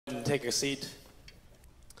And take a seat.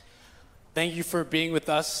 Thank you for being with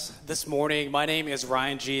us this morning. My name is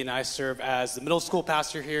Ryan G, and I serve as the middle school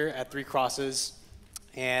pastor here at Three Crosses.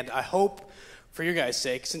 And I hope, for your guys'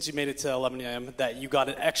 sake, since you made it to 11 a.m., that you got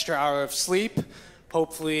an extra hour of sleep.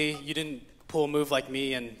 Hopefully, you didn't pull a move like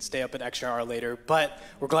me and stay up an extra hour later. But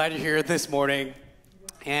we're glad you're here this morning.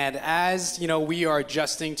 And as you know, we are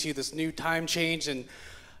adjusting to this new time change and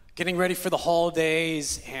getting ready for the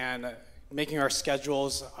holidays and making our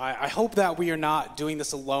schedules. I hope that we are not doing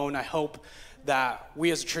this alone. I hope that we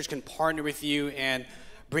as a church can partner with you and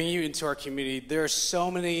bring you into our community. There are so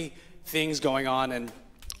many things going on, and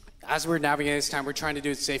as we're navigating this time, we're trying to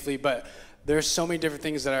do it safely, but there's so many different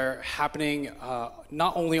things that are happening,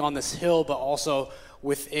 not only on this hill, but also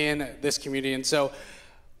within this community. And so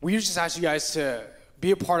we just ask you guys to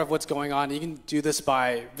be a part of what's going on. You can do this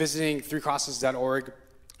by visiting threecrosses.org.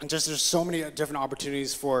 And just there's so many different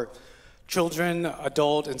opportunities for children,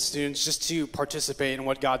 adult, and students just to participate in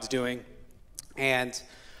what God's doing. And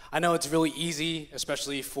I know it's really easy,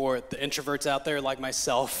 especially for the introverts out there like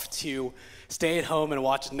myself, to stay at home and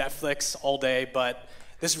watch Netflix all day, but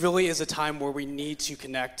this really is a time where we need to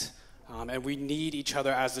connect, and we need each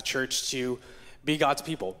other as the church to be God's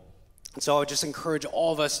people. And so I would just encourage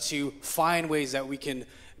all of us to find ways that we can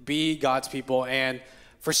be God's people. And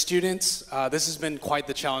for students, this has been quite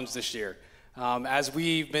the challenge this year. As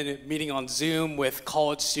we've been meeting on Zoom with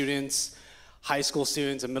college students, high school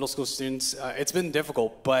students, and middle school students, it's been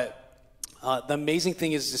difficult, but the amazing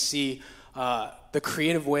thing is to see the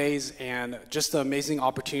creative ways and just the amazing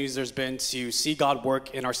opportunities there's been to see God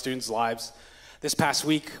work in our students' lives. This past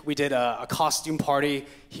week, we did a costume party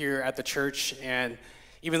here at the church, and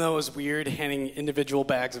even though it was weird handing individual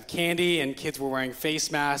bags of candy and kids were wearing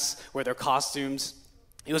face masks with their costumes,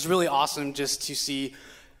 it was really awesome just to see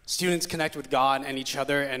students connect with God and each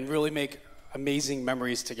other and really make amazing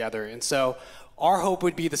memories together. And so our hope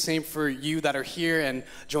would be the same for you that are here and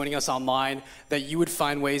joining us online, that you would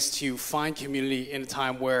find ways to find community in a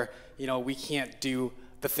time where, you know, we can't do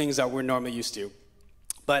the things that we're normally used to.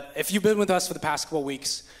 But if you've been with us for the past couple of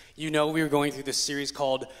weeks, you know we were going through this series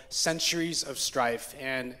called Centuries of Strife.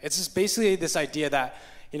 And it's just basically this idea that,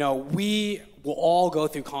 you know, we will all go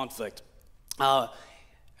through conflict.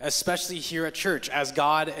 Especially here at church, as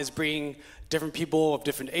God is bringing different people of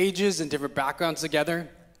different ages and different backgrounds together.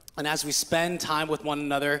 And as we spend time with one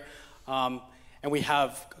another and we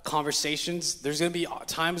have conversations, there's going to be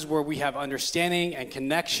times where we have understanding and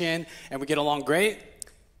connection and we get along great.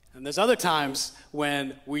 And there's other times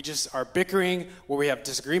when we just are bickering, where we have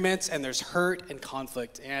disagreements and there's hurt and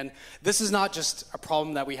conflict. And this is not just a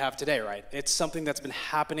problem that we have today, right? It's something that's been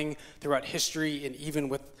happening throughout history and even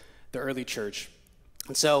with the early church.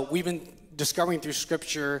 And so we've been discovering through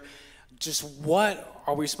Scripture just what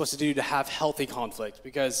are we supposed to do to have healthy conflict,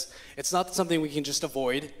 because it's not something we can just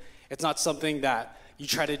avoid. It's not something that you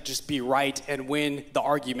try to just be right and win the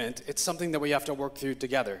argument. It's something that we have to work through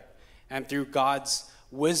together. And through God's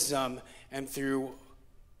wisdom and through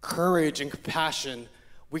courage and compassion,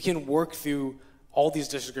 we can work through all these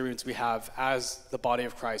disagreements we have as the body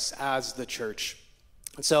of Christ, as the church.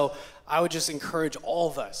 And so I would just encourage all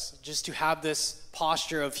of us just to have this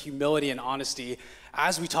posture of humility and honesty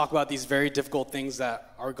as we talk about these very difficult things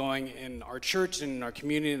that are going in our church and in our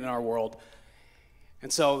community and in our world.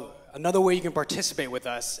 And so another way you can participate with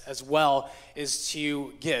us as well is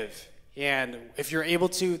to give. And if you're able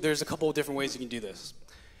to, there's a couple of different ways you can do this.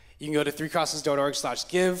 You can go to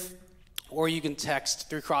threecrosses.org/give, or you can text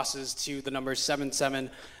Three Crosses to the number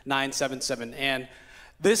 77977. And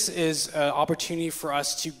this is an opportunity for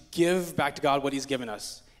us to give back to God what he's given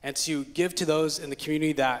us, and to give to those in the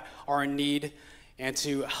community that are in need, and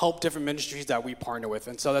to help different ministries that we partner with.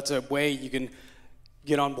 And so that's a way you can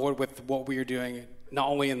get on board with what we are doing, not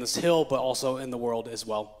only in this hill, but also in the world as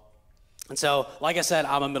well. And so, like I said,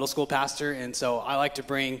 I'm a middle school pastor, and so I like to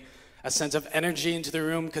bring a sense of energy into the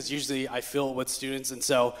room, because usually I feel it with students. And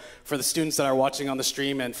so for the students that are watching on the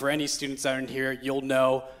stream, and for any students that are in here, you'll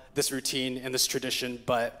know this routine and this tradition,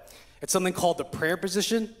 but it's something called the prayer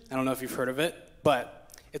position. I don't know if you've heard of it,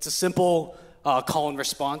 but it's a simple call and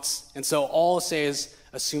response. And so all I'll say is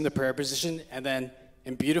assume the prayer position, and then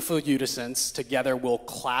in beautiful unison together we'll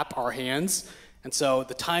clap our hands. And so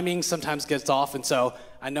the timing sometimes gets off, and so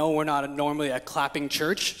I know we're not normally a clapping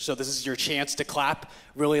church, so this is your chance to clap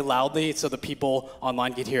really loudly so the people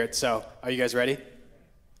online can hear it. So are you guys ready?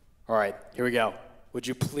 All right, here we go. Would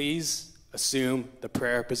you please assume the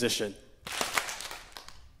prayer position?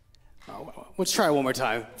 Let's try it one more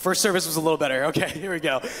time. First service was a little better. Okay, here we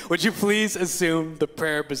go. Would you please assume the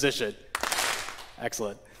prayer position?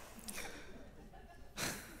 Excellent.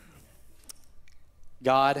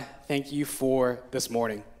 God, thank you for this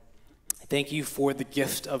morning. Thank you for the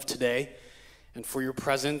gift of today and for your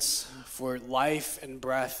presence, for life and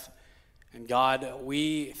breath. And God,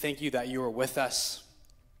 we thank you that you are with us.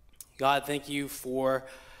 God, thank you for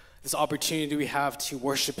this opportunity we have to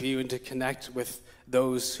worship you and to connect with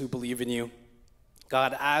those who believe in you.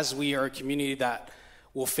 God, as we are a community that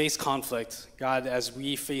will face conflict, God, as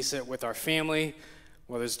we face it with our family,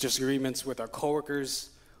 whether it's disagreements with our coworkers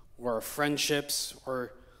or our friendships,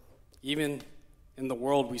 or even in the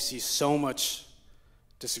world, we see so much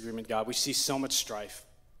disagreement, God. We see so much strife.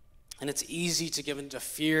 And it's easy to give into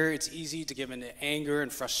fear. It's easy to give into anger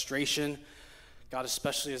and frustration. God,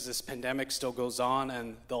 especially as this pandemic still goes on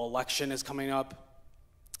and the election is coming up.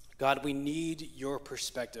 God, we need your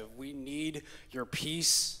perspective. We need your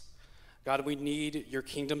peace. God, we need your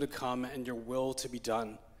kingdom to come and your will to be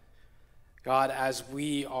done. God, as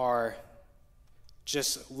we are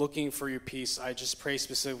just looking for your peace, I just pray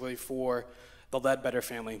specifically for the Ledbetter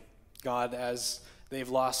family. God, as they've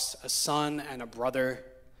lost a son and a brother,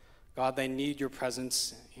 God, they need your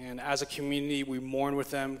presence. And as a community, we mourn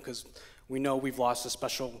with them because we know we've lost a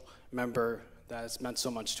special member that has meant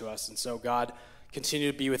so much to us. And so, God,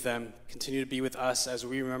 continue to be with them. Continue to be with us as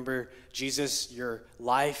we remember, Jesus, your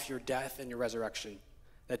life, your death, and your resurrection.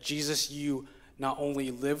 That, Jesus, you not only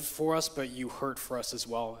lived for us, but you hurt for us as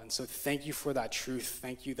well. And so thank you for that truth.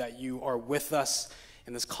 Thank you that you are with us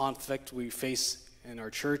in this conflict we face in our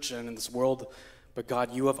church and in this world. But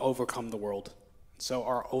God, you have overcome the world. So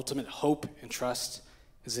our ultimate hope and trust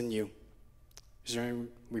is in you. In your name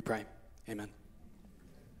we pray. Amen.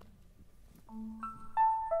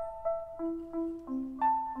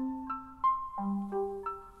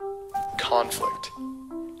 Conflict,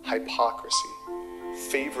 hypocrisy,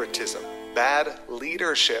 favoritism, bad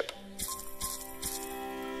leadership,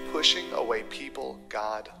 pushing away people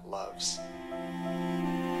God loves.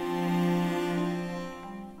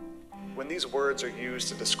 When these words are used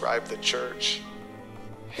to describe the church,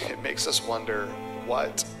 it makes us wonder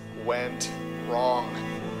what went wrong.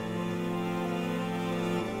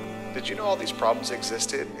 Did you know all these problems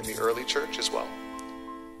existed in the early church as well?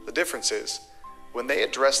 The difference is, when they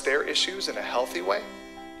addressed their issues in a healthy way,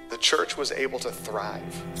 the church was able to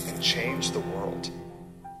thrive and change the world.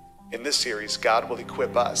 In this series, God will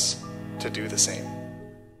equip us to do the same.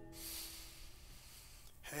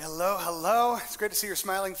 Hello, hello. It's great to see your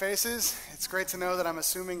smiling faces. It's great to know that I'm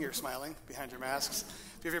assuming you're smiling behind your masks.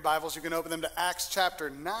 If you have your Bibles, you can open them to Acts chapter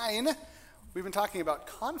 9. We've been talking about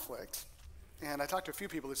conflict, and I talked to a few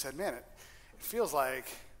people who said, man, it feels like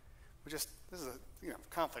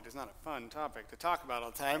conflict is not a fun topic to talk about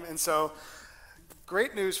all the time. And so,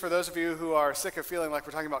 great news for those of you who are sick of feeling like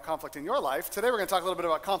we're talking about conflict in your life. Today we're going to talk a little bit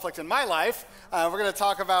about conflict in my life. We're going to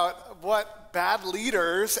talk about what bad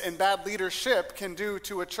leaders and bad leadership can do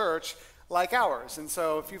to a church like ours. And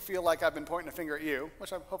so if you feel like I've been pointing a finger at you, which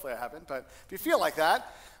hopefully I haven't, but if you feel like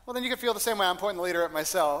that, well, then you can feel the same way I'm pointing the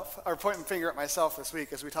finger at myself this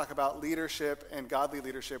week as we talk about leadership and godly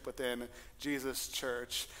leadership within Jesus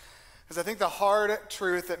Church. Because I think the hard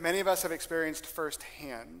truth that many of us have experienced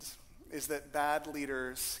firsthand is that bad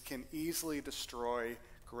leaders can easily destroy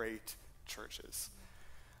great churches.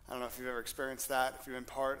 I don't know if you've ever experienced that, if you've been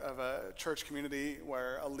part of a church community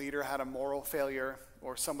where a leader had a moral failure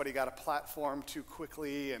or somebody got a platform too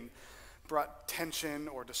quickly and brought tension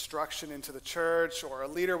or destruction into the church, or a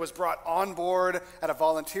leader was brought on board at a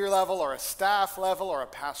volunteer level or a staff level or a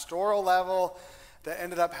pastoral level that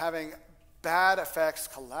ended up having bad effects,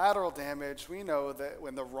 collateral damage. We know that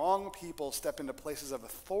when the wrong people step into places of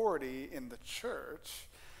authority in the church,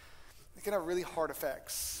 it can have really hard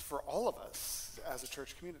effects for all of us as a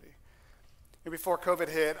church community. And before COVID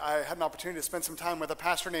hit, I had an opportunity to spend some time with a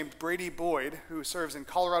pastor named Brady Boyd, who serves in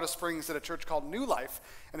Colorado Springs at a church called New Life.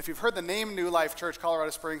 And if you've heard the name New Life Church, Colorado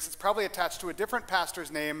Springs, it's probably attached to a different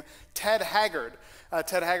pastor's name, Ted Haggard.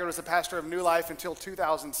 Ted Haggard was the pastor of New Life until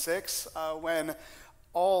 2006, when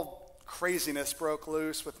all craziness broke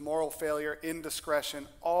loose with moral failure, indiscretion,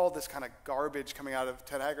 all this kind of garbage coming out of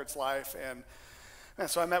Ted Haggard's life. And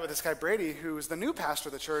so I met with this guy, Brady, who was the new pastor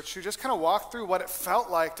of the church, who just kind of walked through what it felt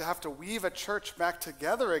like to have to weave a church back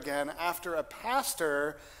together again after a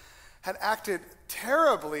pastor had acted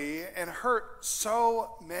terribly and hurt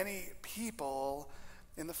so many people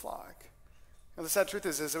in the flock. And the sad truth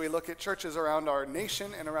is that we look at churches around our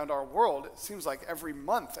nation and around our world, it seems like every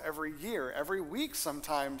month, every year, every week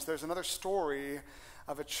sometimes, there's another story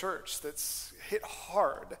of a church that's hit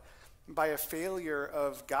hard by a failure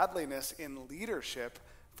of godliness in leadership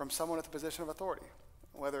from someone at the position of authority.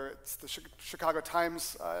 whether it's the Chicago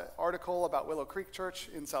Times article about Willow Creek Church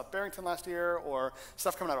in South Barrington last year, or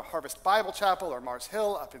stuff coming out of Harvest Bible Chapel or Mars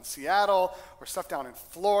Hill up in Seattle, or stuff down in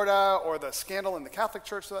Florida, or the scandal in the Catholic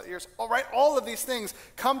Church throughout the years. All of these things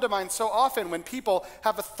come to mind so often when people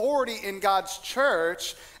have authority in God's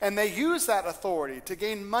church and they use that authority to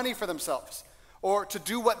gain money for themselves, or to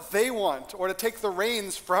do what they want, or to take the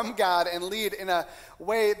reins from God and lead in a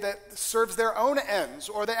way that serves their own ends,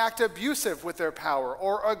 or they act abusive with their power,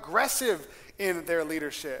 or aggressive in their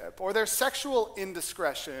leadership, or their sexual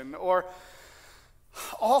indiscretion, or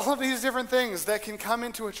all of these different things that can come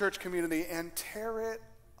into a church community and tear it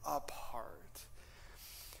apart.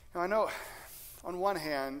 Now, I know on one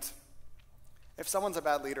hand, if someone's a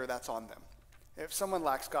bad leader, that's on them. If someone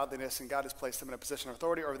lacks godliness and God has placed them in a position of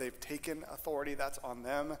authority, or they've taken authority, that's on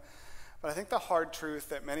them. But I think the hard truth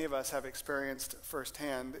that many of us have experienced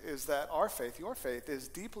firsthand is that our faith, your faith, is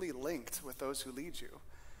deeply linked with those who lead you.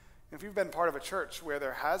 If you've been part of a church where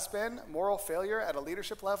there has been moral failure at a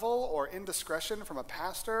leadership level, or indiscretion from a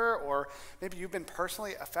pastor, or maybe you've been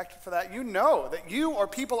personally affected for that, you know that you or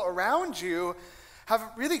people around you have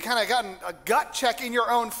really kind of gotten a gut check in your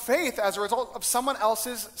own faith as a result of someone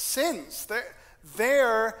else's sins.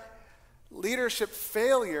 Their leadership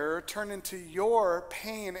failure turned into your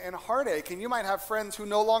pain and heartache. And you might have friends who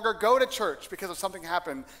no longer go to church because of something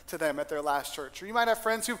happened to them at their last church. Or you might have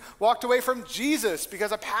friends who've walked away from Jesus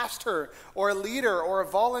because a pastor or a leader or a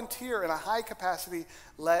volunteer in a high capacity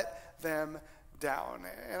let them down.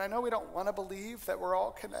 And I know we don't want to believe that we're all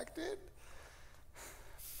connected,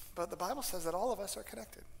 but the Bible says that all of us are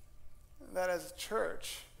connected. That as a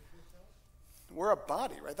church, we're a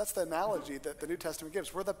body, right? That's the analogy that the New Testament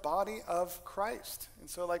gives. We're the body of Christ. And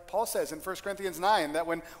so like Paul says in 1 Corinthians 9, that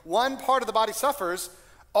when one part of the body suffers,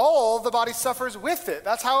 all the body suffers with it.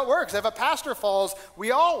 That's how it works. If a pastor falls,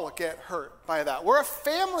 we all get hurt by that. We're a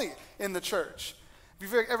family in the church.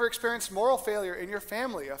 If you've ever experienced moral failure in your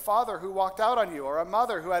family, a father who walked out on you, or a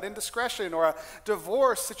mother who had indiscretion, or a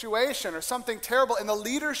divorce situation, or something terrible in the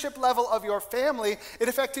leadership level of your family, it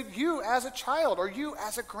affected you as a child, or you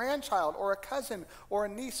as a grandchild, or a cousin, or a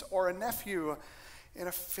niece, or a nephew. In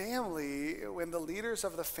a family, when the leaders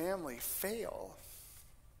of the family fail,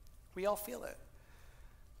 we all feel it.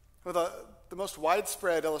 Well, the most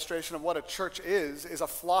widespread illustration of what a church is a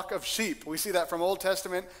flock of sheep. We see that from Old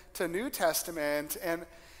Testament to New Testament. And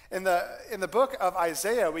in the book of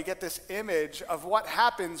Isaiah, we get this image of what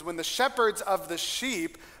happens when the shepherds of the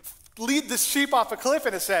sheep lead the sheep off a cliff,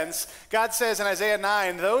 in a sense. God says in Isaiah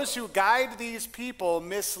 9, those who guide these people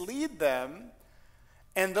mislead them,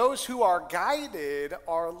 and those who are guided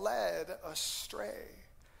are led astray.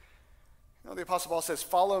 You know, the Apostle Paul says,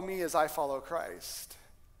 follow me as I follow Christ.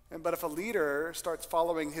 But if a leader starts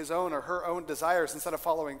following his own or her own desires instead of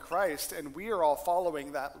following Christ, and we are all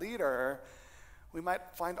following that leader, we might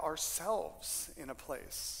find ourselves in a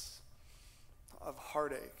place of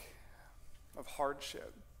heartache, of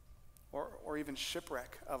hardship, or even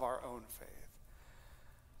shipwreck of our own faith.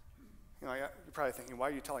 You know, you're probably thinking, why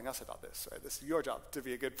are you telling us about this? Right? This is your job to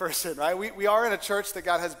be a good person, right? We are in a church that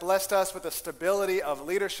God has blessed us with the stability of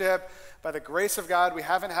leadership. By the grace of God, we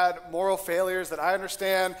haven't had moral failures that I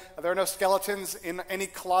understand. There are no skeletons in any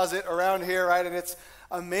closet around here, right? And it's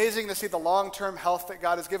amazing to see the long-term health that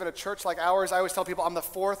God has given a church like ours. I always tell people I'm the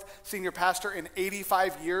 4th senior pastor in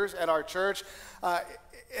 85 years at our church.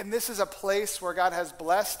 And this is a place where God has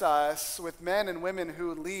blessed us with men and women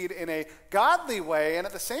who lead in a godly way. And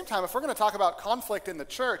at the same time, if we're going to talk about conflict in the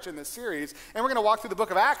church in this series, and we're going to walk through the book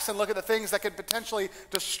of Acts and look at the things that could potentially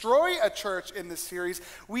destroy a church in this series,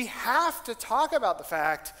 we have to talk about the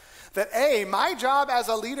fact that my job as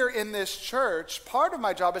a leader in this church, part of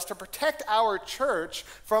my job is to protect our church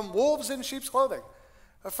from wolves in sheep's clothing,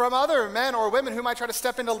 from other men or women who might try to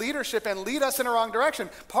step into leadership and lead us in a wrong direction.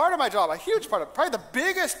 Part of my job, a huge part of, probably the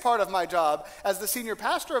biggest part of my job as the senior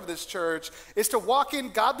pastor of this church, is to walk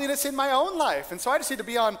in godliness in my own life. And so I just need to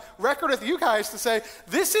be on record with you guys to say,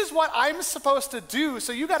 this is what I'm supposed to do,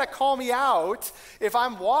 so you got to call me out if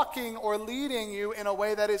I'm walking or leading you in a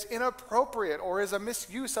way that is inappropriate, or is a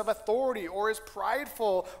misuse of authority, or is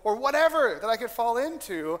prideful, or whatever that I could fall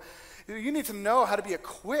into. You need to know how to be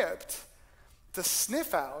equipped to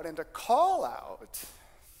sniff out and to call out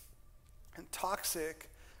and toxic,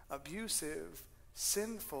 abusive,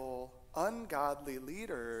 sinful, ungodly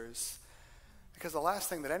leaders. Because the last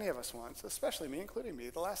thing that any of us wants, especially me, including me,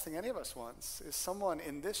 the last thing any of us wants is someone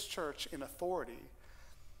in this church in authority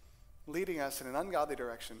leading us in an ungodly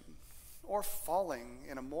direction, or falling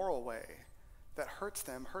in a moral way that hurts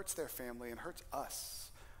them, hurts their family, and hurts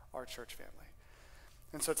us, our church family.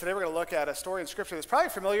 And so today we're going to look at a story in Scripture that's probably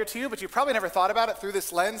familiar to you, but you probably never thought about it through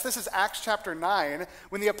this lens. This is Acts chapter 9,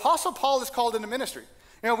 when the Apostle Paul is called into ministry.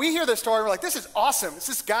 You know, we hear this story, we're like, this is awesome. It's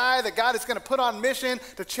this guy that God is going to put on mission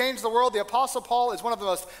to change the world. The Apostle Paul is one of the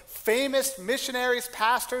most famous missionaries,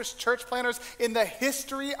 pastors, church planters in the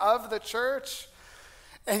history of the church.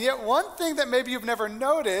 And yet one thing that maybe you've never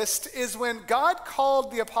noticed is when God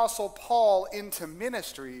called the Apostle Paul into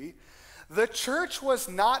ministry, the church was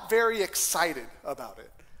not very excited about it.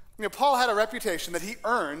 You know, Paul had a reputation that he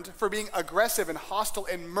earned for being aggressive and hostile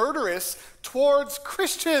and murderous towards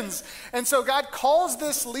Christians. And so God calls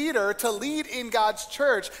this leader to lead in God's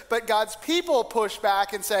church, but God's people push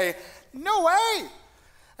back and say, no way.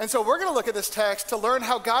 And so we're going to look at this text to learn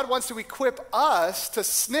how God wants to equip us to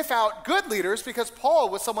sniff out good leaders, because Paul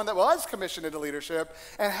was someone that was commissioned into leadership,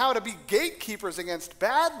 and how to be gatekeepers against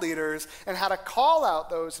bad leaders, and how to call out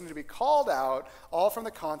those who need to be called out, all from the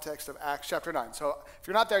context of Acts chapter 9. So if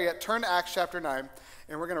you're not there yet, turn to Acts chapter 9,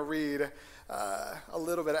 and we're going to read a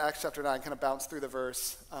little bit of Acts chapter 9, kind of bounce through the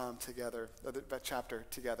verse together, that chapter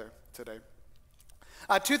together today.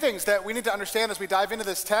 Two things that we need to understand as we dive into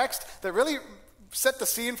this text that really set the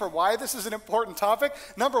scene for why this is an important topic.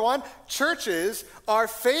 Number one, churches are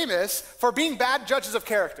famous for being bad judges of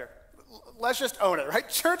character. Let's just own it, right?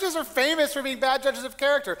 Churches are famous for being bad judges of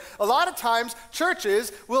character. A lot of times,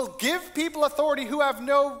 churches will give people authority who have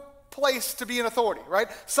no place to be an authority, right?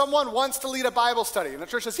 Someone wants to lead a Bible study, and the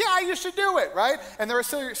church says, yeah, you should do it, right? And they're a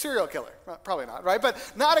serial killer. Probably not, right? But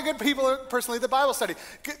not a good person lead the Bible study.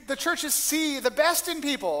 The churches see the best in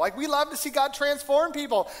people. Like, we love to see God transform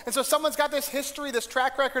people. And so someone's got this history, this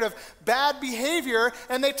track record of bad behavior,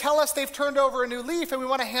 and they tell us they've turned over a new leaf, and we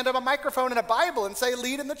want to hand them a microphone and a Bible and say,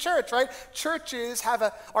 lead in the church, right? Churches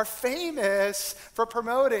are famous for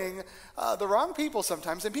promoting the wrong people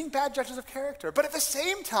sometimes and being bad judges of character. But at the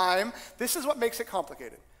same time, this is what makes it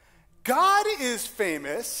complicated. God is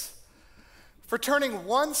famous for turning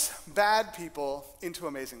once bad people into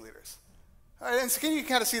amazing leaders. And so you can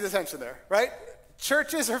kind of see the tension there, right?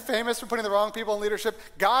 Churches are famous for putting the wrong people in leadership.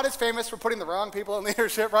 God is famous for putting the wrong people in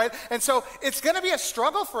leadership, right? And so it's going to be a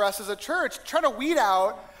struggle for us as a church trying to weed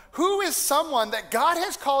out who is someone that God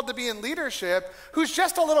has called to be in leadership who's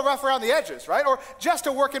just a little rough around the edges, right? Or just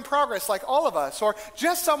a work in progress like all of us, or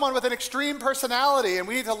just someone with an extreme personality, and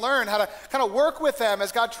we need to learn how to kind of work with them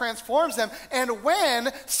as God transforms them. And when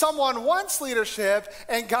someone wants leadership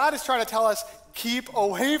and God is trying to tell us, keep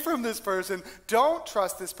away from this person, don't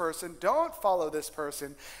trust this person, don't follow this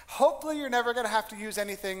person, hopefully you're never going to have to use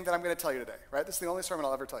anything that I'm going to tell you today, right? This is the only sermon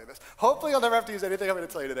I'll ever tell you this. Hopefully you'll never have to use anything I'm going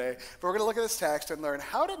to tell you today, but we're going to look at this text and learn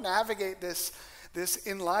how to navigate this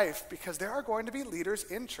in life, because there are going to be leaders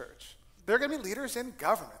in church. There are going to be leaders in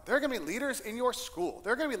government. There are going to be leaders in your school.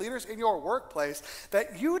 There are going to be leaders in your workplace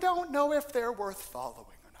that you don't know if they're worth following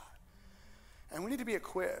or not. And we need to be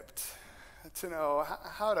equipped to know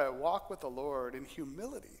how to walk with the Lord in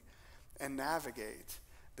humility and navigate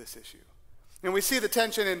this issue. And we see the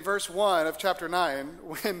tension in verse 1 of chapter 9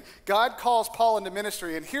 when God calls Paul into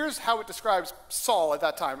ministry, and here's how it describes Saul at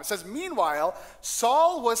that time. It says, meanwhile,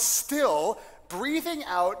 Saul was still breathing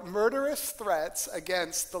out murderous threats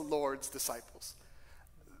against the Lord's disciples.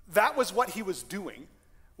 That was what he was doing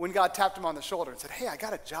when God tapped him on the shoulder and said, hey, I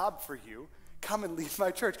got a job for you. Come and lead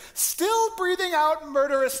my church. Still breathing out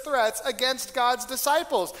murderous threats against God's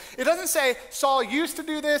disciples. It doesn't say Saul used to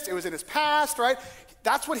do this. It was in his past, right?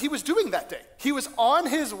 That's what he was doing that day. He was on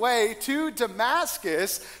his way to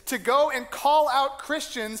Damascus to go and call out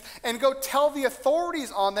Christians and go tell the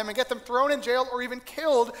authorities on them and get them thrown in jail or even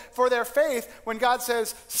killed for their faith, when God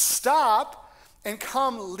says, stop and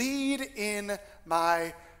come lead in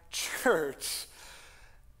my church.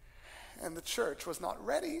 And the church was not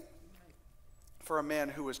ready for a man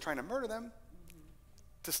who was trying to murder them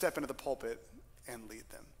to step into the pulpit and lead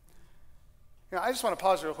them. You know, I just want to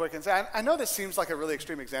pause real quick and say, I know this seems like a really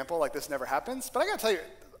extreme example, like this never happens, but I got to tell you,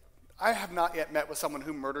 I have not yet met with someone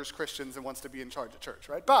who murders Christians and wants to be in charge of church,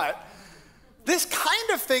 right? But this kind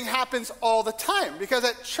of thing happens all the time, because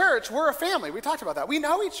at church, we're a family. We talked about that. We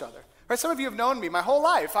know each other. Right? Some of you have known me my whole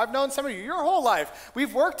life. I've known some of you your whole life.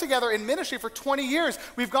 We've worked together in ministry for 20 years.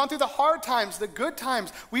 We've gone through the hard times, the good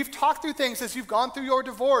times. We've talked through things as you've gone through your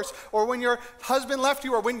divorce, or when your husband left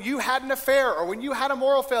you, or when you had an affair, or when you had a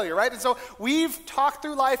moral failure, right? And so we've talked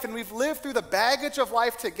through life, and we've lived through the baggage of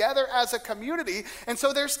life together as a community. And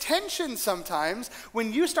so there's tension sometimes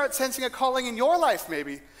when you start sensing a calling in your life,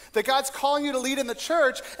 maybe, that God's calling you to lead in the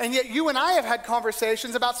church, and yet you and I have had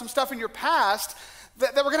conversations about some stuff in your past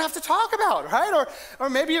that we're going to have to talk about, right? Or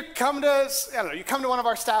maybe you come to one of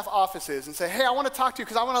our staff offices and say, hey, I want to talk to you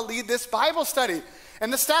because I want to lead this Bible study.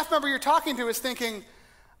 And the staff member you're talking to is thinking,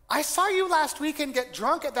 I saw you last weekend get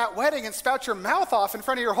drunk at that wedding and spout your mouth off in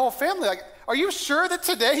front of your whole family. Like, are you sure that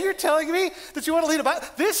today you're telling me that you want to lead a Bible?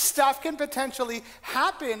 This stuff can potentially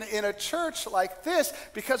happen in a church like this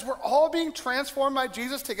because we're all being transformed by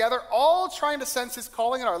Jesus together, all trying to sense his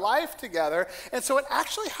calling in our life together. And so it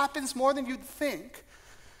actually happens more than you'd think,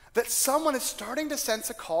 that someone is starting to sense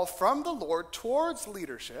a call from the Lord towards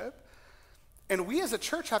leadership. And we as a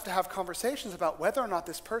church have to have conversations about whether or not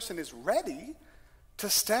this person is ready to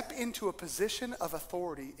step into a position of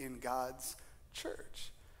authority in God's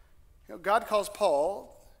church. You know, God calls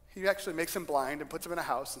Paul, he actually makes him blind and puts him in a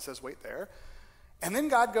house and says, wait there. And then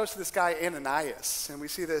God goes to this guy Ananias, and we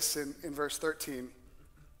see this in verse 13,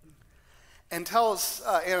 and tells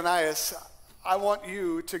Ananias, I want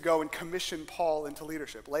you to go and commission Paul into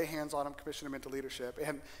leadership. Lay hands on him, commission him into leadership.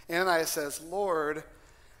 And Ananias says, Lord,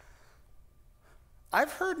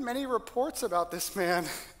 I've heard many reports about this man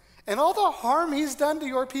and all the harm he's done to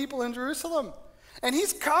your people in Jerusalem. And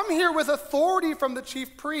he's come here with authority from the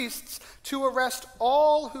chief priests to arrest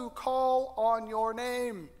all who call on your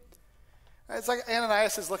name. It's like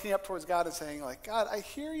Ananias is looking up towards God and saying, like, God, I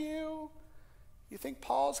hear you. You think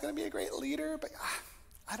Paul's going to be a great leader, but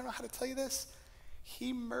I don't know how to tell you this.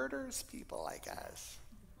 He murders people like us.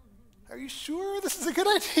 Are you sure this is a good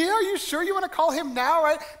idea? Are you sure you want to call him now,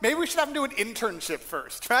 right? Maybe we should have him do an internship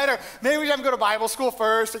first, right? Or maybe we should have him go to Bible school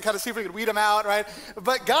first and kind of see if we could weed him out, right?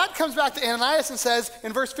 But God comes back to Ananias and says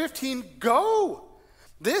in verse 15, go.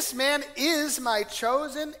 This man is my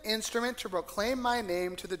chosen instrument to proclaim my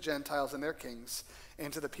name to the Gentiles and their kings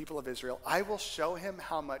and to the people of Israel. I will show him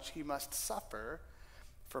how much he must suffer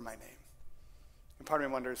for my name. And part of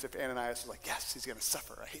me wonders if Ananias is like, yes, he's going to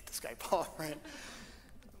suffer. I hate this guy, Paul, right?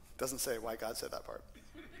 Doesn't say why God said that part.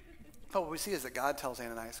 But what we see is that God tells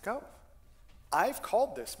Ananias, go. I've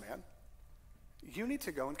called this man. You need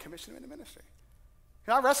to go and commission him into ministry.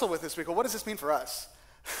 You know, I wrestle with this week. Well, what does this mean for us?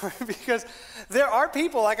 Because there are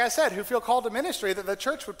people, like I said, who feel called to ministry that the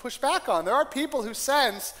church would push back on. There are people who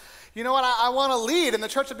sense, you know what, I want to lead, and the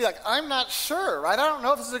church would be like, I'm not sure, right? I don't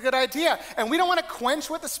know if this is a good idea. And we don't want to quench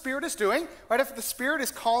what the Spirit is doing, right? If the Spirit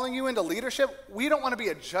is calling you into leadership, we don't want to be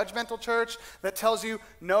a judgmental church that tells you,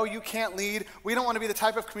 no, you can't lead. We don't want to be the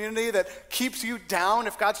type of community that keeps you down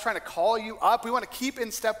if God's trying to call you up. We want to keep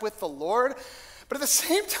in step with the Lord. But at the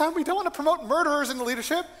same time, we don't want to promote murderers into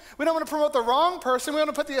leadership. We don't want to promote the wrong person. We want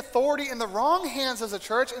to put the authority in the wrong hands as a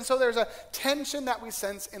church. And so there's a tension that we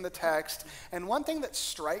sense in the text. And one thing that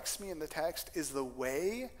strikes me in the text is the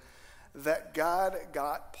way that God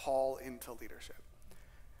got Paul into leadership.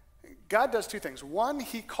 God does two things. One,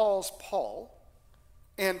 he calls Paul.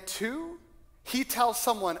 And two, he tells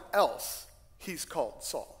someone else he's called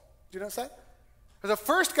Saul. Do you notice that? So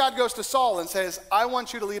first, God goes to Saul and says, I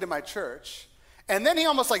want you to lead in my church. And then he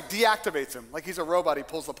almost like deactivates him. Like he's a robot. He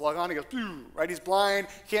pulls the plug on. He goes, right? He's blind.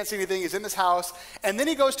 Can't see anything. He's in this house. And then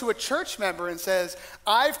he goes to a church member and says,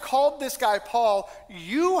 I've called this guy Paul.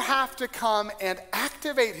 You have to come and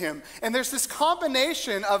activate him. And there's this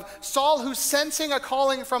combination of Saul who's sensing a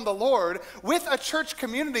calling from the Lord with a church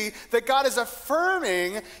community that God is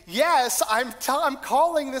affirming, yes, I'm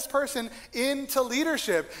calling this person into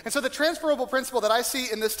leadership. And so the transferable principle that I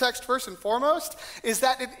see in this text first and foremost is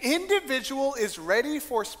that an individual is ready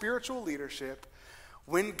for spiritual leadership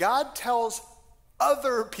when God tells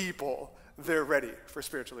other people they're ready for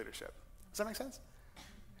spiritual leadership. Does that make sense?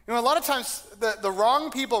 You know, a lot of times the wrong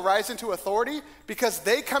people rise into authority because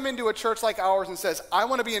they come into a church like ours and says, I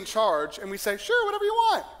want to be in charge. And we say, sure, whatever you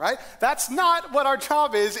want, right? That's not what our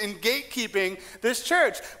job is in gatekeeping this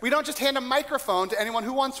church. We don't just hand a microphone to anyone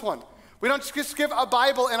who wants one. We don't just give a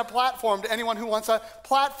Bible and a platform to anyone who wants a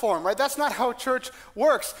platform, right? That's not how church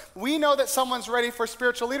works. We know that someone's ready for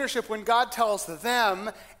spiritual leadership when God tells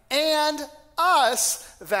them and us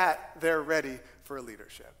that they're ready for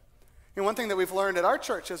leadership. And one thing that we've learned at our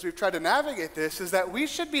church as we've tried to navigate this is that we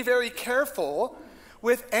should be very careful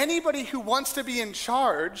with anybody who wants to be in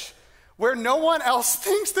charge where no one else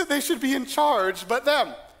thinks that they should be in charge but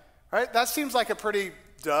them, right? That seems like a pretty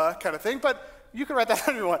duh kind of thing, but you can write that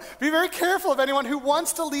down if you want. Be very careful of anyone who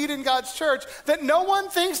wants to lead in God's church that no one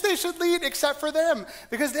thinks they should lead except for them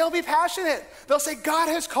because they'll be passionate. They'll say, God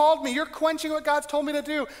has called me. You're quenching what God's told me to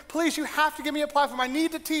do. Please, you have to give me a platform. I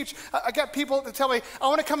need to teach. I got people that tell me, I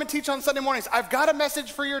want to come and teach on Sunday mornings. I've got a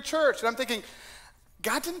message for your church. And I'm thinking,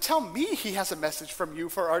 God didn't tell me he has a message from you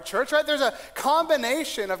for our church, right? There's a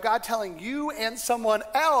combination of God telling you and someone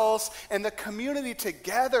else, and the community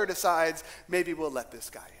together decides maybe we'll let this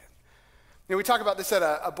guy in. We talk about this at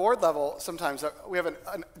a board level sometimes. We have a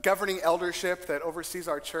governing eldership that oversees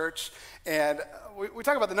our church, and we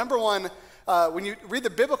talk about the number one, when you read the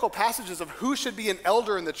biblical passages of who should be an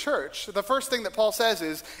elder in the church, the first thing that Paul says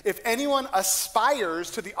is, if anyone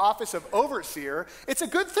aspires to the office of overseer, it's a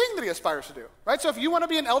good thing that he aspires to do, right? So if you want to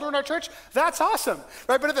be an elder in our church, that's awesome,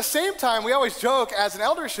 right? But at the same time, we always joke as an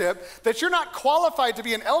eldership that you're not qualified to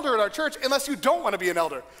be an elder in our church unless you don't want to be an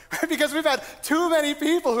elder, right? Because we've had too many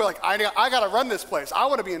people who are like, I got to run this place. I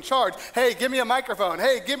want to be in charge. Hey, give me a microphone.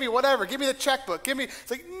 Hey, give me whatever. Give me the checkbook.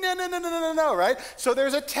 It's like, no, right? So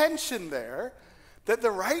there's a tension there that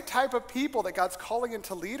the right type of people that God's calling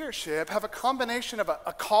into leadership have a combination of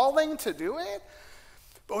a calling to do it,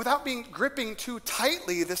 but without gripping too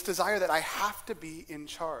tightly this desire that I have to be in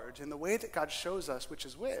charge. And the way that God shows us which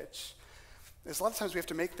is which is a lot of times we have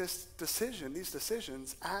to make these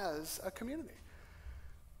decisions as a community.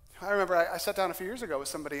 I remember I sat down a few years ago with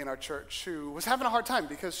somebody in our church who was having a hard time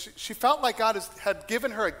because she felt like God had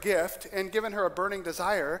given her a gift and given her a burning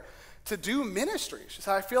desire to do ministry. She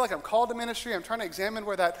said, I feel like I'm called to ministry. I'm trying to examine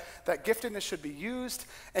where that giftedness should be used.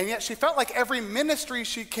 And yet she felt like every ministry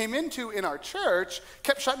she came into in our church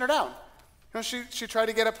kept shutting her down. She tried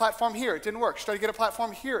to get a platform here. It didn't work. She tried to get a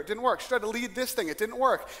platform here. It didn't work. She tried to lead this thing. It didn't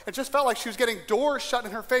work. It just felt like she was getting doors shut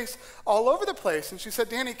in her face all over the place. And she said,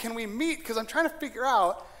 Danny, can we meet? Because I'm trying to figure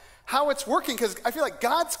out how it's working, because I feel like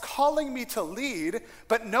God's calling me to lead,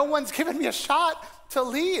 but no one's given me a shot to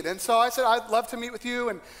lead. And so I said, I'd love to meet with you.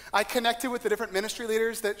 And I connected with the different ministry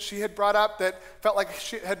leaders that she had brought up that felt like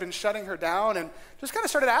she had been shutting her down, and just kind of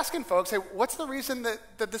started asking folks, hey, what's the reason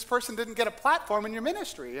that this person didn't get a platform in your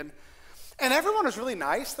ministry? And everyone was really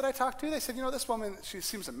nice that I talked to. They said, this woman, she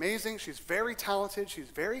seems amazing. She's very talented. She's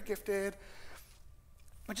very gifted.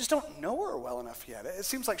 We just don't know her well enough yet. It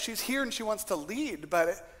seems like she's here and she wants to lead, but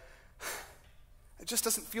it just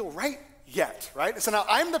doesn't feel right yet, right? So now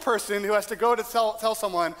I'm the person who has to go to tell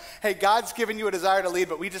someone, hey, God's given you a desire to lead,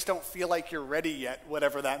 but we just don't feel like you're ready yet,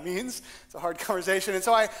 whatever that means. It's a hard conversation. And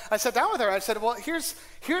so I sat down with her. I said, well, here's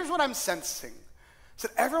what I'm sensing. I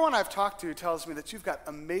said, everyone I've talked to tells me that you've got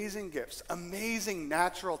amazing gifts, amazing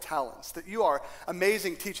natural talents, that you are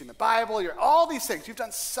amazing teaching the Bible, you're all these things. You've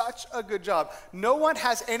done such a good job. No one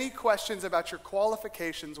has any questions about your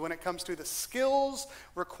qualifications when it comes to the skills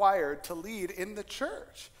required to lead in the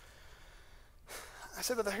church. I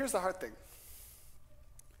said, but here's the hard thing.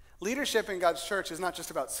 Leadership in God's church is not just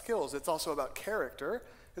about skills, it's also about character.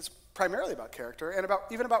 It's primarily about character and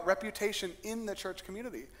even about reputation in the church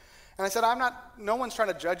community. And I said, no one's trying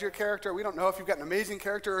to judge your character. We don't know if you've got an amazing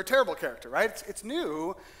character or a terrible character, right? It's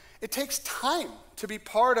new. It takes time to be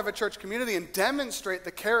part of a church community and demonstrate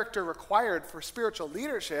the character required for spiritual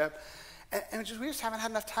leadership. And we just haven't had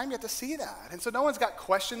enough time yet to see that. And so no one's got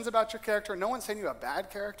questions about your character. No one's saying you have bad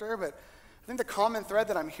character. But I think the common thread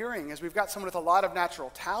that I'm hearing is we've got someone with a lot of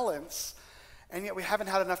natural talents, and yet we haven't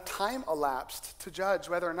had enough time elapsed to judge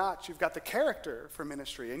whether or not you've got the character for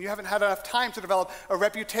ministry. And you haven't had enough time to develop a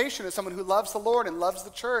reputation as someone who loves the Lord and loves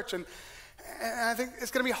the church. And I think it's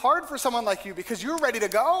going to be hard for someone like you because you're ready to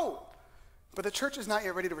go. But the church is not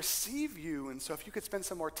yet ready to receive you. And so if you could spend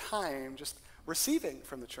some more time just receiving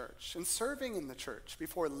from the church and serving in the church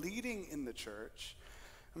before leading in the church,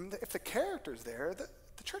 if the character's there,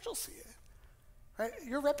 the church will see it. Right?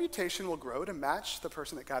 Your reputation will grow to match the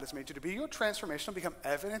person that God has made you to be. Your transformation will become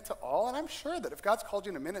evident to all. And I'm sure that if God's called you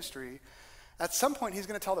into ministry, at some point he's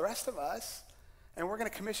going to tell the rest of us, and we're going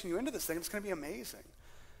to commission you into this thing. It's going to be amazing.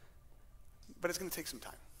 But it's going to take some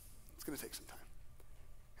time. It's going to take some time.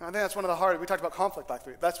 And I think that's one of the we talked about conflict last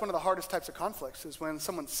week. That's one of the hardest types of conflicts is when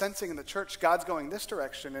someone's sensing in the church God's going this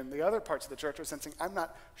direction, and the other parts of the church are sensing, I'm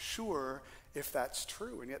not sure if that's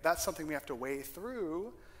true. And yet that's something we have to weigh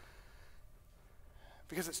through,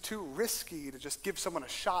 because it's too risky to just give someone a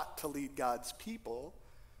shot to lead God's people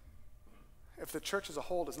if the church as a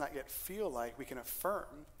whole does not yet feel like we can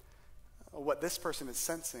affirm what this person is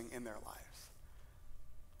sensing in their lives.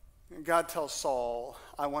 And God tells Saul,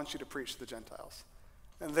 I want you to preach to the Gentiles.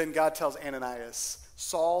 And then God tells Ananias,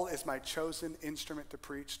 Saul is my chosen instrument to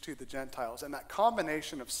preach to the Gentiles. And that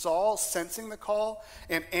combination of Saul sensing the call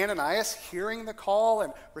and Ananias hearing the call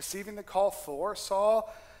and receiving the call for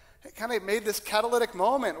Saul, it kind of made this catalytic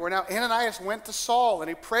moment where now Ananias went to Saul and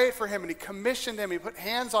he prayed for him and he commissioned him. He put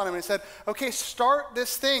hands on him and he said, okay, start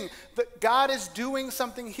this thing. God is doing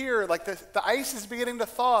something here. Like the ice is beginning to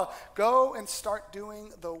thaw. Go and start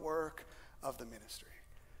doing the work of the ministry.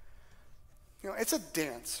 It's a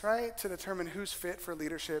dance, right, to determine who's fit for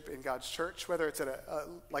leadership in God's church, whether it's at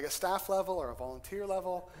a staff level or a volunteer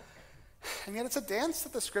level. And yet it's a dance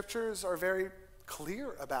that the scriptures are very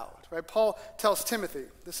clear about, right? Paul tells Timothy,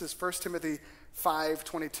 this is 1 Timothy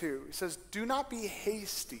 5:22. He says, "Do not be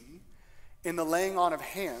hasty in the laying on of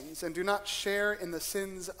hands, and do not share in the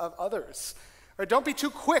sins of others." Or don't be too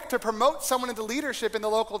quick to promote someone into leadership in the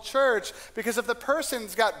local church, because if the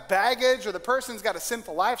person's got baggage or the person's got a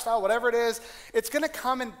sinful lifestyle, whatever it is, it's going to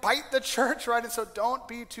come and bite the church, right? And so don't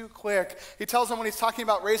be too quick. He tells them when he's talking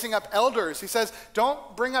about raising up elders, he says,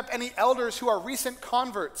 don't bring up any elders who are recent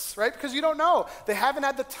converts, right? Because you don't know. They haven't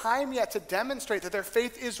had the time yet to demonstrate that their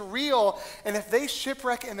faith is real. And if they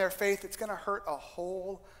shipwreck in their faith, it's going to hurt a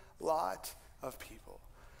whole lot of people.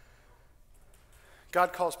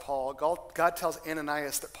 God calls Paul, God tells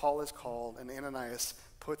Ananias that Paul is called, and Ananias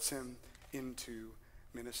puts him into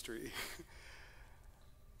ministry.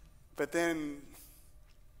 But then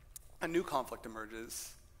a new conflict emerges,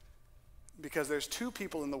 because there's two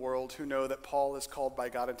people in the world who know that Paul is called by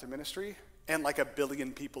God into ministry, and like 1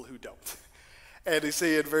 billion people who don't. And you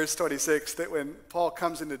see in verse 26 that when Paul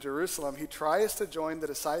comes into Jerusalem, he tries to join the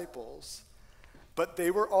disciples, but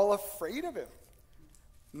they were all afraid of him,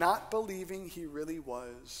 not believing he really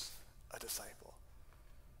was a disciple.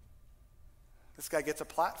 This guy gets a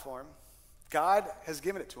platform. God has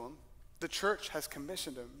given it to him. The church has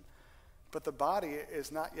commissioned him, but the body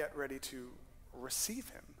is not yet ready to receive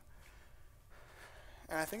him.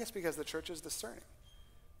 And I think it's because the church is discerning.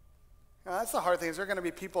 Now, that's the hard thing, is there are going to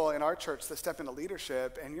be people in our church that step into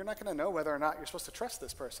leadership, and you're not going to know whether or not you're supposed to trust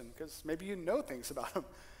this person, because maybe you know things about them.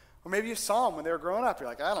 Or maybe you saw them when they were growing up. You're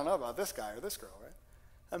like, I don't know about this guy or this girl, right?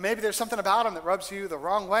 And maybe there's something about him that rubs you the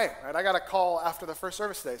wrong way, right? I got a call after the first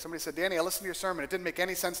service today. Somebody said, Danny, I listened to your sermon. It didn't make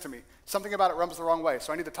any sense to me. Something about it rubs the wrong way,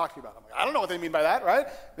 so I need to talk to you about it. I'm like, I don't know what they mean by that, right?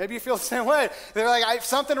 Maybe you feel the same way. They're like,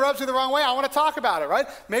 something rubs me the wrong way. I want to talk about it, right?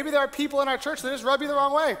 Maybe there are people in our church that just rub you the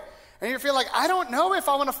wrong way. And you feel like, I don't know if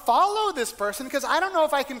I want to follow this person, because I don't know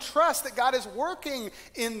if I can trust that God is working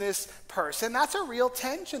in this person. That's a real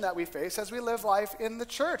tension that we face as we live life in the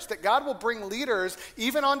church, that God will bring leaders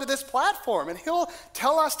even onto this platform, and he'll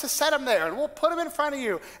tell us to set them there, and we'll put them in front of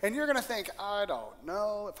you. And you're going to think, I don't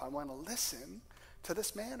know if I want to listen to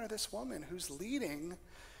this man or this woman who's leading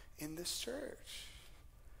in this church.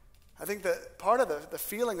 I think that part of the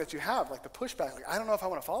feeling that you have, like the pushback, like, I don't know if I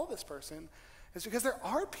want to follow this person, is because there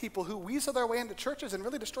are people who weasel their way into churches and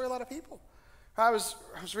really destroy a lot of people. I was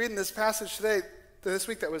reading this passage this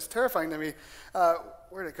week that was terrifying to me.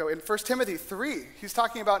 Where did it go? In 1 Timothy 3, he's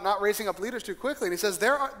talking about not raising up leaders too quickly. And he says,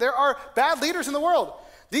 there are bad leaders in the world.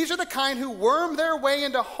 These are the kind who worm their way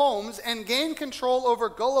into homes and gain control over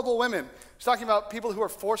gullible women. He's talking about people who are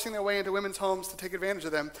forcing their way into women's homes to take advantage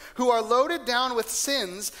of them, who are loaded down with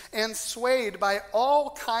sins and swayed by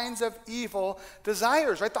all kinds of evil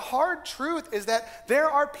desires, right? The hard truth is that there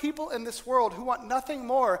are people in this world who want nothing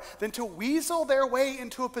more than to weasel their way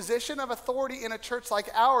into a position of authority in a church like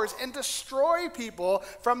ours and destroy people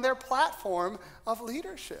from their platform of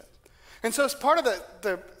leadership. And so as part of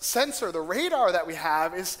the sensor, the radar that we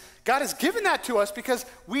have, is God has given that to us because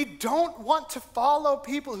we don't want to follow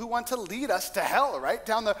people who want to lead us to hell, right?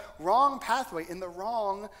 Down the wrong pathway, in the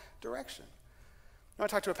wrong direction. I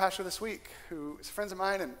talked to a pastor this week who is a friend of